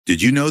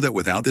Did you know that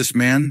without this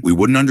man, we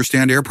wouldn't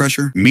understand air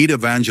pressure? Meet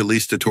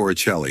Evangelista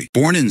Torricelli.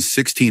 Born in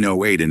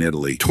 1608 in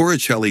Italy,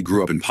 Torricelli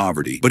grew up in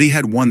poverty, but he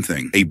had one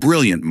thing, a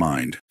brilliant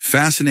mind.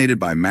 Fascinated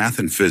by math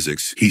and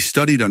physics, he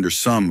studied under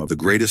some of the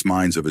greatest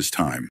minds of his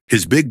time.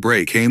 His big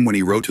break came when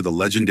he wrote to the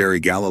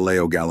legendary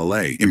Galileo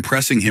Galilei,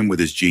 impressing him with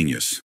his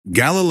genius.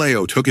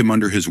 Galileo took him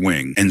under his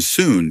wing, and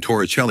soon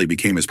Torricelli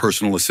became his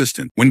personal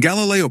assistant. When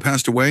Galileo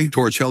passed away,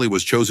 Torricelli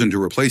was chosen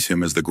to replace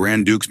him as the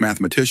Grand Duke's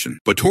mathematician.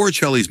 But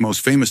Torricelli's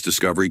most famous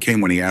discovery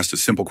came when he asked a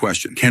simple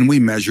question: can we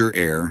measure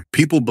air?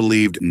 People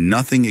believed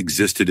nothing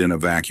existed in a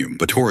vacuum,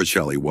 but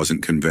Torricelli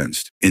wasn't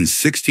convinced. In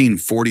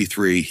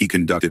 1643, he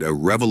conducted a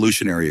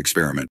revolutionary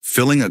experiment,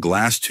 filling a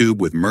glass tube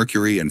with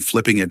mercury and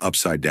flipping it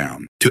upside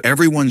down. To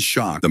everyone's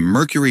shock, the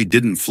mercury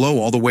didn't flow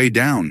all the way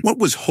down. What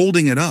was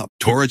holding it up?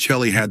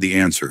 Torricelli had the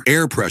answer: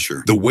 air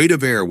pressure. The weight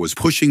of air was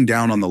pushing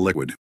down on the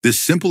liquid. This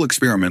simple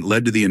experiment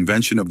led to the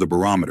invention of the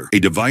barometer, a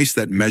device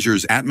that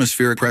measures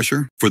atmospheric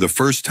pressure. For the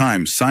first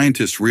time,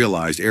 scientists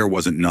realized air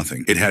wasn't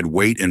nothing. It had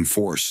weight and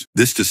force.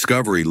 This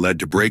discovery led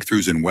to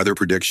breakthroughs in weather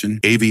prediction,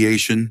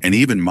 aviation, and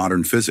even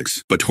modern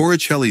physics. But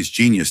Torricelli's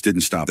genius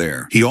didn't stop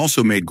there. He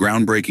also made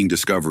groundbreaking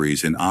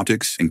discoveries in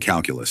optics and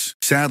calculus.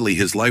 Sadly,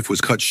 his life was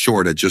cut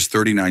short at just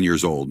 39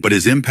 years old, but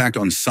his impact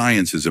on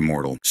science is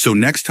immortal. So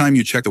next time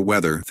you check the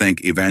weather,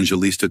 thank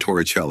Evangelista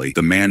Torricelli,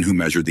 the man who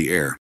measured the air.